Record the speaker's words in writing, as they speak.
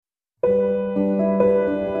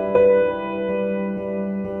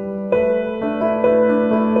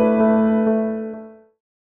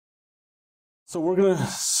So we're going to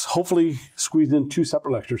hopefully squeeze in 2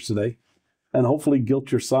 separate lectures today and hopefully guilt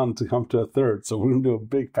your son to come to a third. So we're going to do a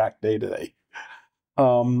big packed day today.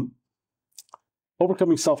 Overcoming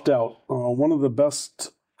self-doubt. One of the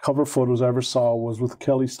best cover photos I ever saw was with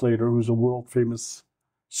Kelly Slater, who's a world famous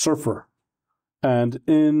surfer. And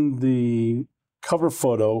in the cover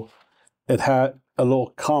photo, it had a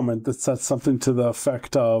little comment that said something to the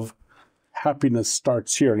effect of, happiness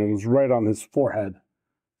starts here. And it was right on his forehead.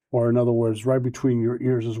 Or in other words, right between your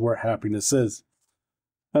ears is where happiness is.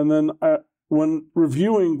 And then when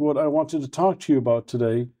reviewing what I wanted to talk to you about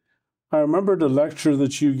today, I remembered a lecture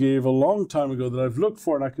that you gave a long time ago that I've looked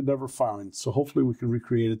for and I could never find. So hopefully we can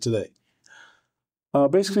recreate it today.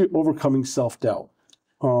 Basically, overcoming self-doubt.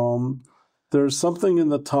 There's something in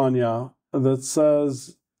the Tanya that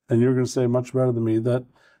says, and you're going to say much better than me, that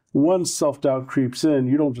once self-doubt creeps in,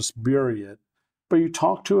 you don't just bury it, but you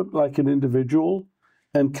talk to it like an individual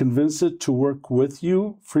and convince it to work with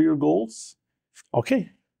you for your goals?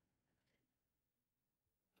 Okay.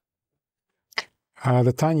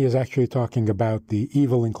 The Tanya is actually talking about the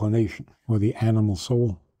evil inclination, or the animal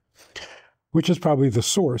soul, which is probably the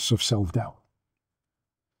source of self-doubt.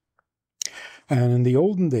 And in the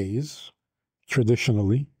olden days,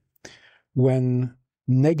 traditionally, when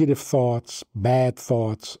negative thoughts, bad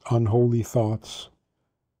thoughts, unholy thoughts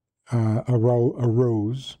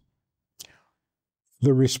arose,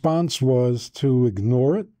 the response was to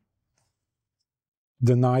ignore it,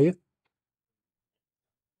 deny it,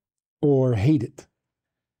 or hate it.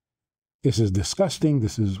 This is disgusting,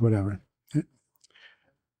 this is whatever. It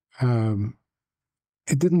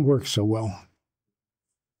didn't work so well,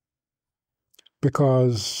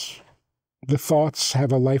 because the thoughts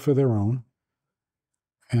have a life of their own,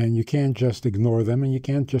 and you can't just ignore them, and you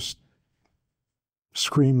can't just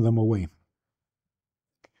scream them away.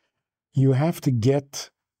 You have to get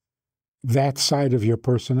that side of your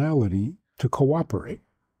personality to cooperate.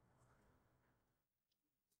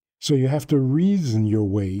 So you have to reason your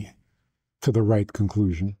way to the right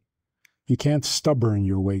conclusion. You can't stubborn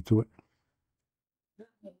your way to it.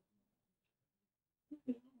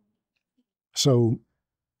 So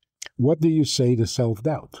what do you say to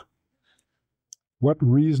self-doubt? What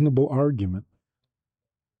reasonable argument?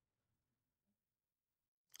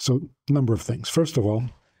 So, a number of things. First of all,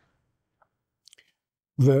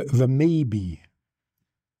 the maybe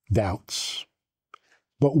doubts.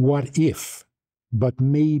 But what if? But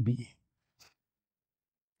maybe.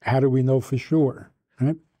 How do we know for sure?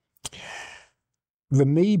 Right? The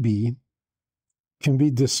maybe can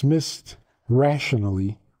be dismissed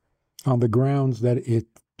rationally on the grounds that it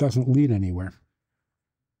doesn't lead anywhere.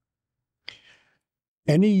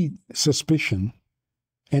 Any suspicion,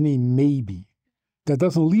 any maybe that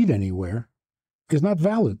doesn't lead anywhere is not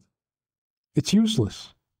valid. It's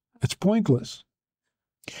useless. It's pointless.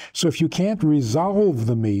 So if you can't resolve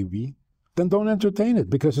the maybe, then don't entertain it,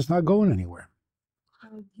 because it's not going anywhere.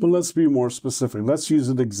 But let's be more specific. Let's use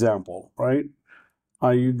an example, right?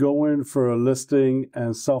 You go in for a listing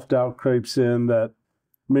and self-doubt creeps in that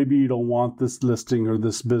maybe you don't want this listing or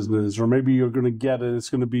this business, or maybe you're going to get it, it's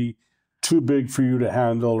going to be too big for you to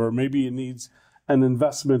handle, or maybe it needs an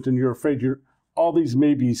investment and you're afraid all these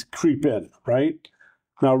maybes creep in, right?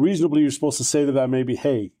 Now, reasonably, you're supposed to say to that maybe,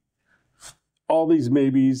 hey, all these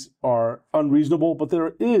maybes are unreasonable, but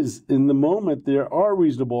there is, in the moment, there are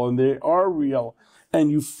reasonable and they are real,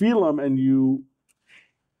 and you feel them and you...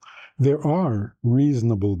 There are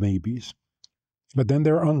reasonable maybes, but then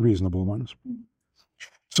there are unreasonable ones.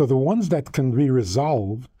 So the ones that can be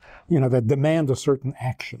resolved, that demand a certain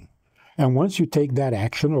action. And once you take that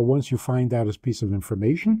action, or once you find out a piece of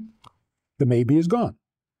information, the maybe is gone.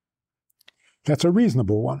 That's a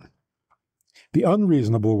reasonable one. The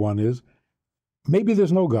unreasonable one is, maybe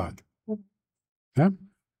there's no God. Yeah?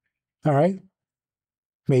 All right?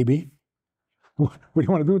 Maybe. What do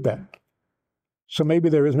you want to do with that? So maybe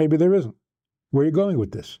there is, maybe there isn't. Where are you going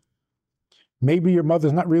with this? Maybe your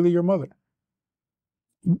mother's not really your mother.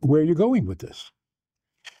 Where are you going with this?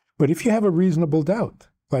 But if you have a reasonable doubt,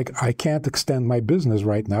 like, I can't extend my business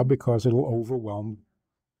right now because it'll overwhelm.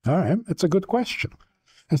 All right, it's a good question.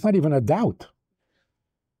 It's not even a doubt.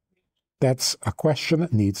 That's a question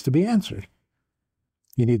that needs to be answered.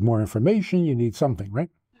 You need more information, you need something, right?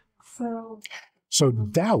 So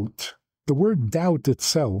doubt, the word doubt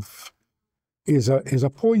itself is a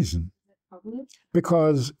poison,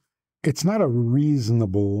 because it's not a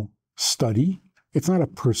reasonable study, it's not a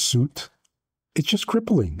pursuit, it's just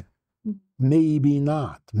crippling. Maybe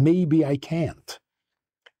not, maybe I can't.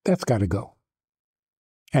 That's got to go.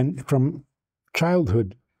 And from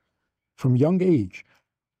childhood, from young age,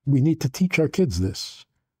 we need to teach our kids this.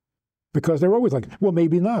 Because they're always like, well,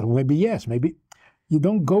 maybe not, or maybe yes, maybe. You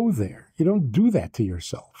don't go there. You don't do that to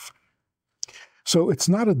yourself. So it's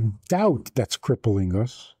not a doubt that's crippling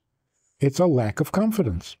us. It's a lack of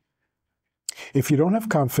confidence. If you don't have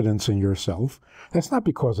confidence in yourself, that's not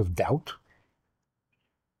because of doubt.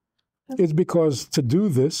 It's because to do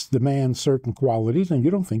this demands certain qualities, and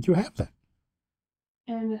you don't think you have that.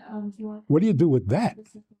 And what do you do with that?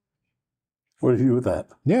 What do you do with that?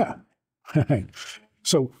 Yeah.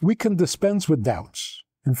 So we can dispense with doubts.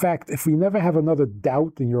 In fact, if we never have another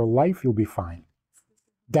doubt in your life, you'll be fine.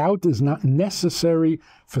 Doubt is not necessary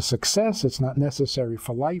for success. It's not necessary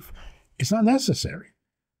for life. It's not necessary.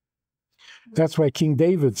 That's why King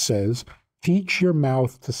David says, teach your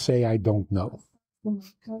mouth to say, I don't know.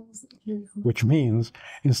 Which means,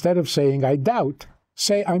 instead of saying, I doubt,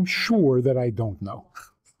 say, I'm sure that I don't know.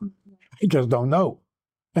 I just don't know.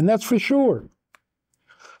 And that's for sure.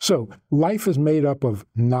 So, life is made up of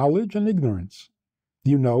knowledge and ignorance.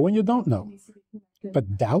 You know and you don't know.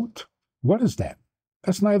 But doubt? What is that?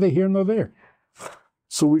 That's neither here nor there.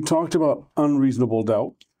 So we talked about unreasonable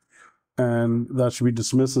doubt, and that should be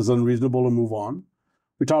dismissed as unreasonable and move on.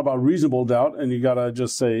 We talked about reasonable doubt, and you got to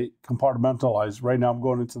just say, compartmentalize. Right now I'm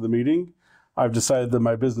going into the meeting. I've decided that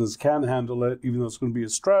my business can handle it, even though it's going to be a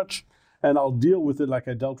stretch, and I'll deal with it like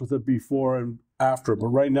I dealt with it before and after. But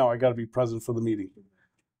right now I got to be present for the meeting.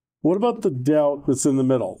 What about the doubt that's in the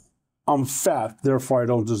middle? I'm fat, therefore I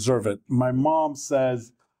don't deserve it. My mom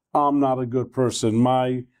says I'm not a good person.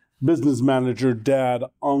 My business manager, dad,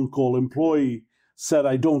 uncle, employee said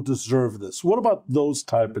I don't deserve this. What about those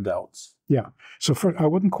type of doubts? Yeah. So first, I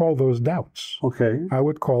wouldn't call those doubts. Okay. I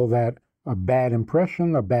would call that a bad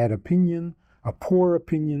impression, a bad opinion, a poor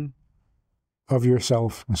opinion of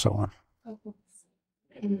yourself, and so on.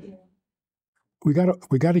 We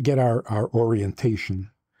got to get our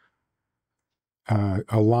orientation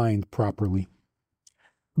aligned properly.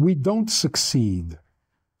 We don't succeed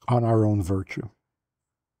on our own virtue.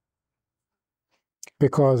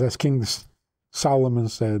 Because as King Solomon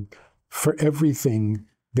said, for everything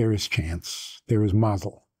there is chance, there is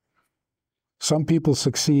mazel. Some people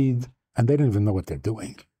succeed and they don't even know what they're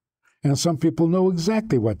doing. And some people know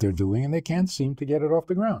exactly what they're doing and they can't seem to get it off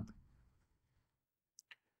the ground.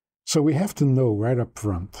 So we have to know right up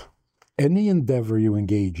front, any endeavor you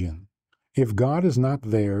engage in, if God is not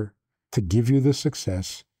there to give you the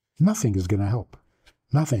success, nothing is going to help.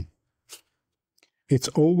 Nothing. It's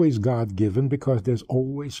always God-given because there's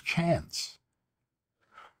always chance.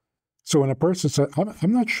 So when a person says,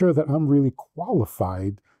 I'm not sure that I'm really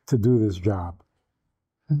qualified to do this job.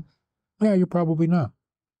 Yeah, you're probably not.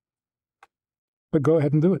 But go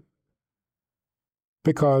ahead and do it.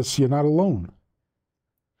 Because you're not alone.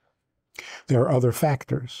 There are other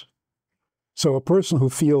factors. So a person who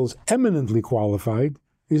feels eminently qualified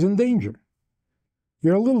is in danger.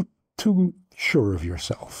 You're a little too sure of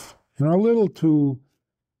yourself. You're a little too...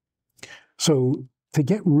 So to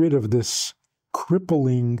get rid of this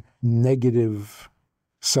crippling, negative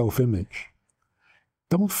self-image,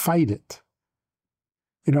 don't fight it.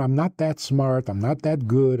 I'm not that smart, I'm not that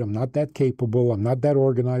good, I'm not that capable, I'm not that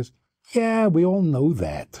organized. Yeah, we all know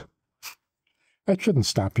that. That shouldn't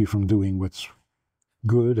stop you from doing what's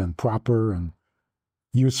good and proper and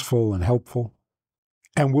useful and helpful.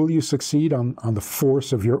 And will you succeed on the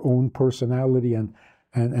force of your own personality and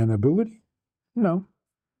ability? No.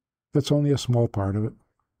 That's only a small part of it.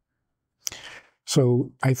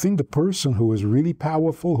 So I think the person who is really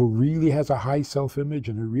powerful, who really has a high self-image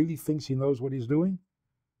and who really thinks he knows what he's doing,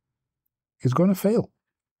 is going to fail.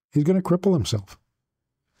 He's going to cripple himself.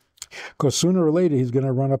 Because sooner or later he's going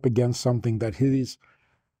to run up against something that his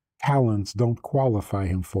talents don't qualify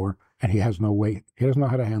him for, and he has no way. He doesn't know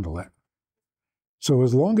how to handle that. So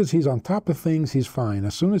as long as he's on top of things, he's fine.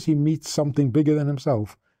 As soon as he meets something bigger than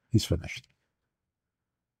himself, he's finished.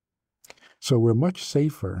 So we're much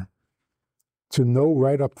safer to know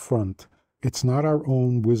right up front, it's not our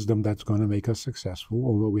own wisdom that's going to make us successful,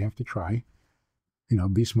 although we have to try.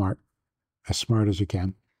 Be smart as you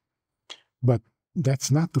can. But that's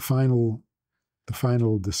not the final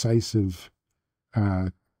decisive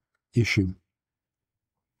issue.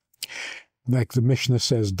 Like the Mishnah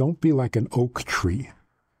says, don't be like an oak tree,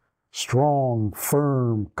 strong,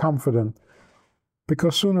 firm, confident,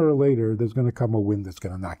 because sooner or later there's going to come a wind that's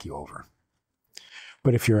going to knock you over.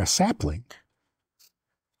 But if you're a sapling,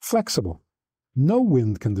 flexible, no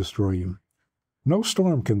wind can destroy you. No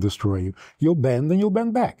storm can destroy you. You'll bend and you'll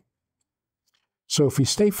bend back. So if you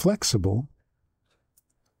stay flexible,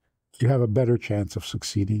 you have a better chance of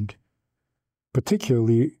succeeding,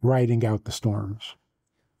 particularly riding out the storms.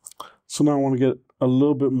 So now I want to get a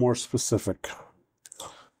little bit more specific.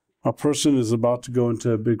 A person is about to go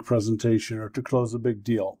into a big presentation or to close a big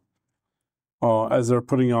deal. As they're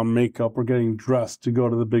putting on makeup or getting dressed to go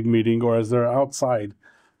to the big meeting, or as they're outside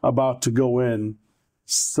about to go in,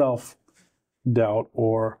 self-doubt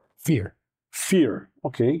or Fear.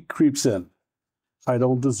 okay, creeps in. I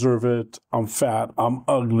don't deserve it. I'm fat. I'm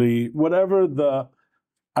ugly. Whatever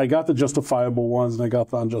I got the justifiable ones and I got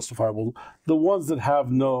the unjustifiable. The ones that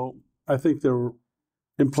have I think they're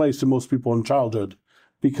in place to most people in childhood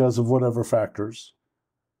because of whatever factors.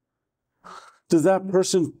 Does that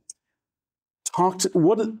person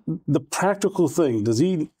the practical thing? Does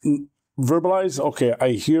he verbalize, okay,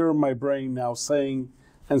 I hear my brain now saying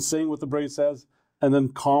what the brain says, and then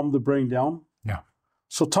calm the brain down? Yeah.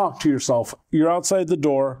 So talk to yourself. You're outside the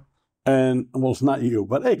door, and, well, it's not you,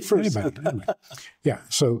 but hey, first. Anybody. Yeah,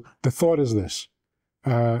 so the thought is this.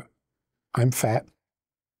 I'm fat.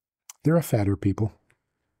 There are fatter people.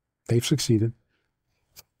 They've succeeded.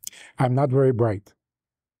 I'm not very bright.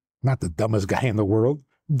 Not the dumbest guy in the world.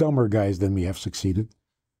 Dumber guys than me have succeeded.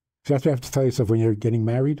 So that's what you have to tell yourself when you're getting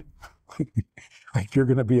married. Like you're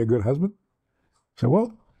going to be a good husband. So,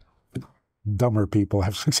 well, dumber people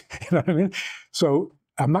have succeeded. You know what I mean? So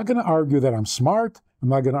I'm not going to argue that I'm smart. I'm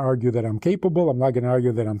not going to argue that I'm capable. I'm not going to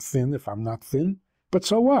argue that I'm thin if I'm not thin. But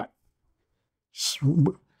so what?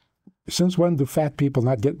 Since when do fat people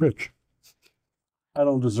not get rich? I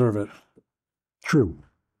don't deserve it. True.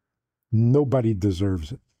 Nobody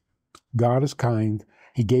deserves it. God is kind.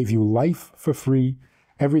 He gave you life for free.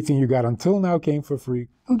 Everything you got until now came for free.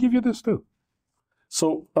 He'll give you this too.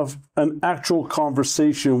 So an actual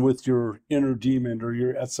conversation with your inner demon or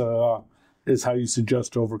your SLR is how you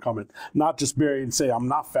suggest to overcome it. Not just bury and say, I'm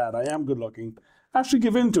not fat, I am good looking. Actually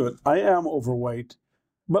give into it. I am overweight,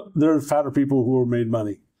 but there are fatter people who are made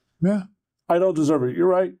money. Yeah. I don't deserve it. You're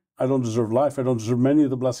right. I don't deserve life. I don't deserve many of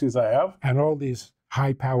the blessings I have. And all these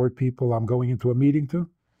high-powered people I'm going into a meeting to,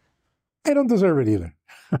 they don't deserve it either.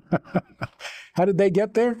 How did they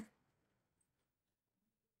get there?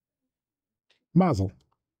 Mazel.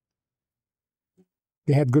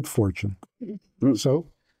 They had good fortune. So,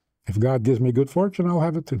 if God gives me good fortune, I'll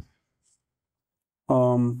have it too.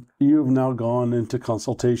 You've now gone into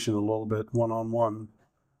consultation a little bit, one-on-one.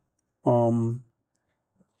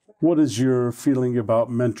 What is your feeling about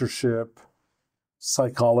mentorship,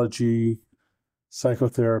 psychology,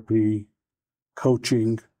 psychotherapy,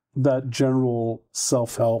 coaching, that general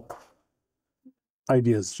self-help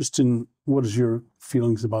ideas? What is your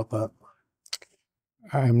feelings about that?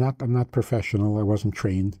 I'm not professional. I wasn't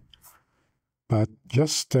trained, but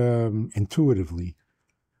just intuitively,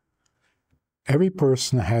 every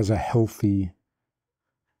person has a healthy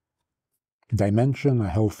dimension, a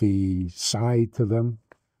healthy side to them.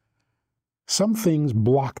 Some things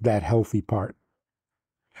block that healthy part.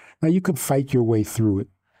 Now you can fight your way through it,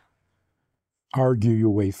 argue your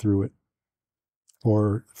way through it,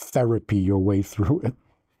 or therapy your way through it,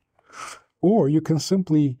 or you can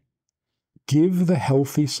simply give the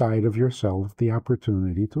healthy side of yourself the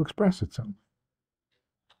opportunity to express itself.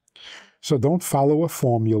 So don't follow a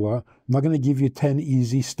formula. I'm not going to give you 10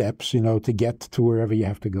 easy steps, to get to wherever you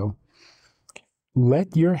have to go.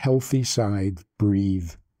 Let your healthy side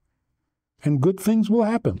breathe, and good things will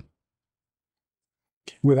happen.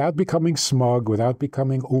 Without becoming smug, without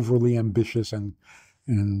becoming overly ambitious and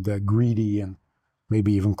greedy and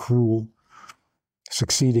maybe even cruel,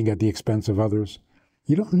 succeeding at the expense of others.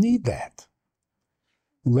 You don't need that.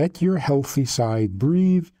 Let your healthy side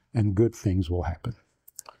breathe, and good things will happen.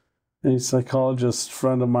 A psychologist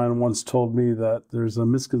friend of mine once told me that there's a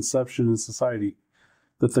misconception in society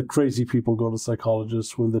that the crazy people go to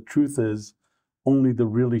psychologists, when the truth is only the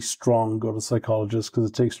really strong go to psychologists, because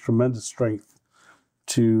it takes tremendous strength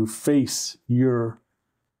to face your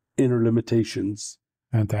inner limitations.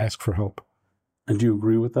 And to ask for help. And do you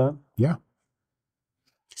agree with that? Yeah.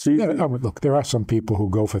 So look, there are some people who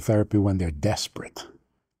go for therapy when they're desperate.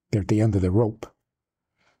 They're at the end of the rope.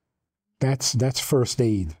 That's first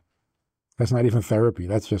aid. That's not even therapy.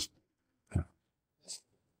 That's just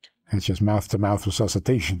mouth-to-mouth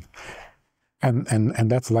resuscitation.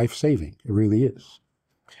 And that's life-saving. It really is.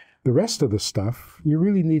 The rest of the stuff, you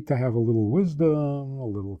really need to have a little wisdom, a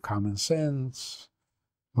little common sense,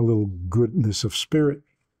 a little goodness of spirit.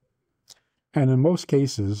 And in most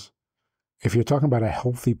cases, if you're talking about a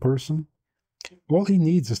healthy person, all he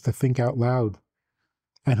needs is to think out loud,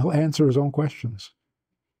 and he'll answer his own questions.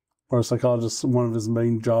 Or a psychologist, one of his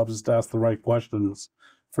main jobs is to ask the right questions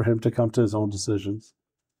for him to come to his own decisions.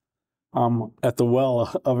 I'm at the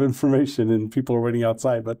well of information and people are waiting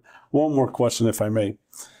outside, but one more question, if I may.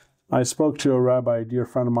 I spoke to a rabbi, a dear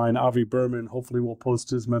friend of mine, Avi Berman. Hopefully we'll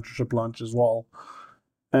post his mentorship lunch as well.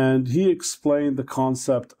 And he explained the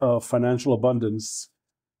concept of financial abundance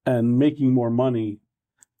and making more money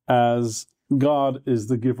as God is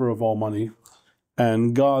the giver of all money,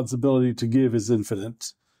 and God's ability to give is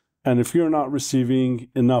infinite. And if you're not receiving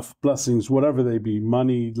enough blessings, whatever they be,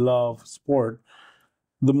 money, love, support,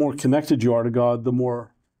 the more connected you are to God, the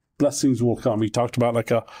more blessings will come. He talked about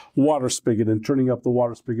like a water spigot and turning up the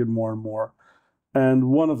water spigot more and more.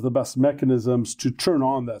 And one of the best mechanisms to turn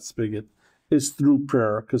on that spigot is through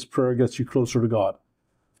prayer, because prayer gets you closer to God.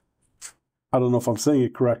 I don't know if I'm saying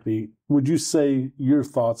it correctly. Would you say your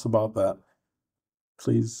thoughts about that,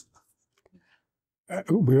 please?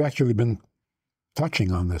 We've actually been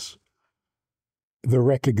touching on this. The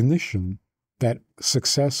recognition that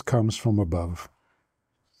success comes from above,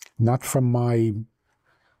 not from my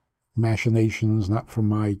machinations, not from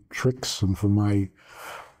my tricks and from my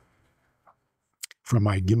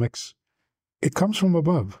gimmicks. It comes from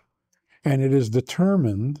above, and it is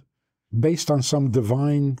determined based on some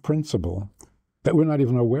divine principle that we're not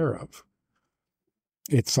even aware of.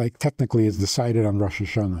 It's like technically it's decided on Rosh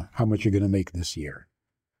Hashanah how much you're going to make this year.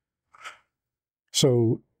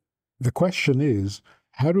 So the question is,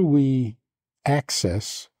 how do we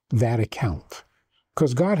access that account?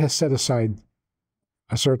 Because God has set aside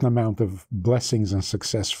a certain amount of blessings and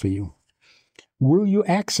success for you. Will you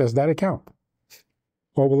access that account?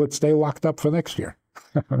 Or will it stay locked up for next year?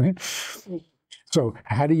 Right? So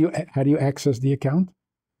how do you access the account?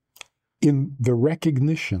 In the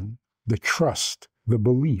recognition, the trust, the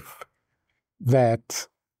belief that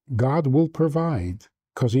God will provide,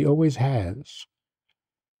 because he always has.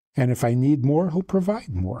 And if I need more, he'll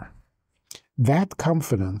provide more. That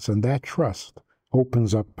confidence and that trust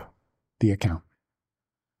opens up the account.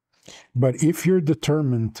 But if you're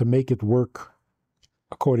determined to make it work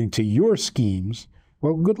according to your schemes,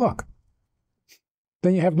 well, good luck.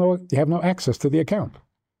 Then you have no access to the account.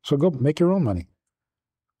 So go make your own money.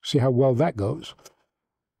 See how well that goes.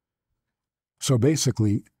 So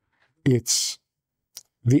basically, it's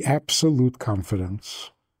the absolute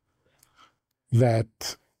confidence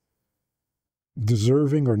that,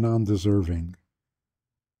 deserving or non-deserving,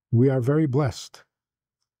 we are very blessed.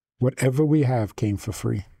 Whatever we have came for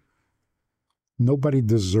free. Nobody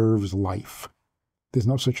deserves life. There's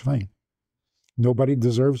no such thing. Nobody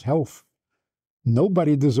deserves health.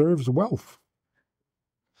 Nobody deserves wealth.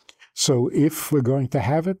 So if we're going to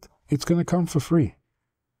have it, it's going to come for free.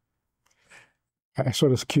 I saw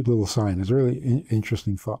this cute little sign. It's a really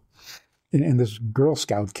interesting thought. In this Girl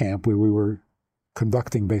Scout camp where we were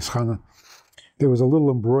conducting Beis Chana, there was a little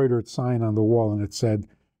embroidered sign on the wall, and it said,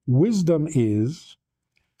 "Wisdom is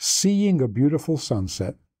seeing a beautiful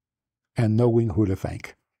sunset and knowing who to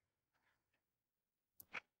thank."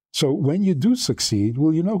 So when you do succeed,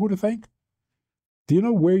 will you know who to thank? Do you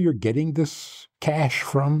know where you're getting this cash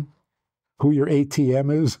from? Who your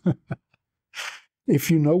ATM is? If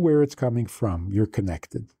you know where it's coming from, you're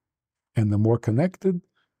connected. And the more connected,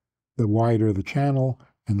 the wider the channel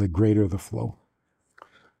and the greater the flow.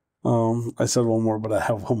 I said one more, but I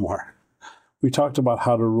have one more. We talked about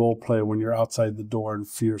how to role play when you're outside the door and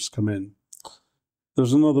fears come in.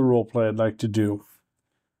 There's another role play I'd like to do.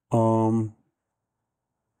 You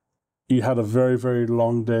had a very, very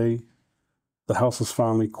long day. The house is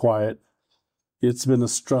finally quiet. It's been a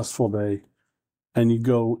stressful day. And you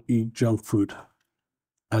go eat junk food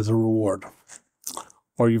as a reward.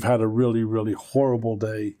 Or you've had a really, really horrible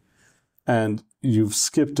day and you've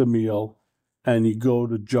skipped a meal and you go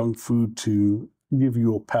to junk food to give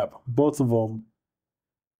you a pep. Both of them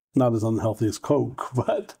not as unhealthy as Coke,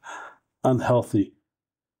 but unhealthy.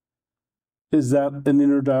 Is that an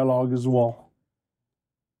inner dialogue as well?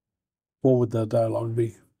 What would that dialogue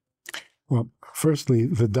be? Well, firstly,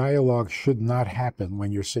 the dialogue should not happen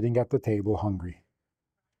when you're sitting at the table hungry.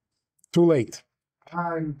 Too late.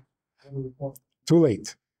 Too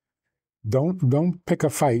late. Don't pick a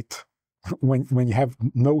fight when you have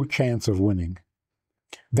no chance of winning.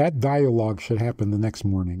 That dialogue should happen the next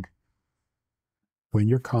morning. When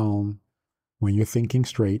you're calm, when you're thinking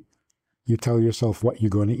straight, you tell yourself what you're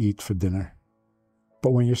going to eat for dinner.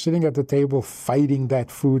 But when you're sitting at the table fighting that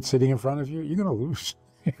food sitting in front of you, you're going to lose.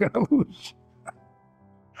 You're going to lose.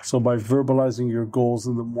 So by verbalizing your goals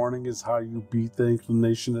in the morning is how you beat the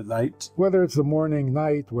inclination at night? Whether it's the morning,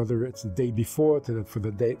 night, whether it's the day before for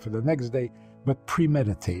the next day, but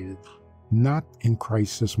premeditated, not in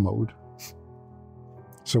crisis mode.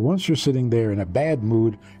 So once you're sitting there in a bad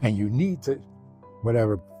mood and you need to,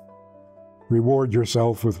 reward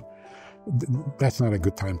yourself with, that's not a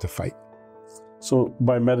good time to fight. So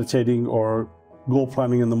by meditating or goal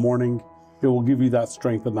planning in the morning, it will give you that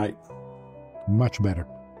strength at night. Much better.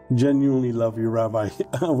 genuinely love you, Rabbi.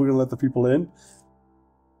 We're going to let the people in.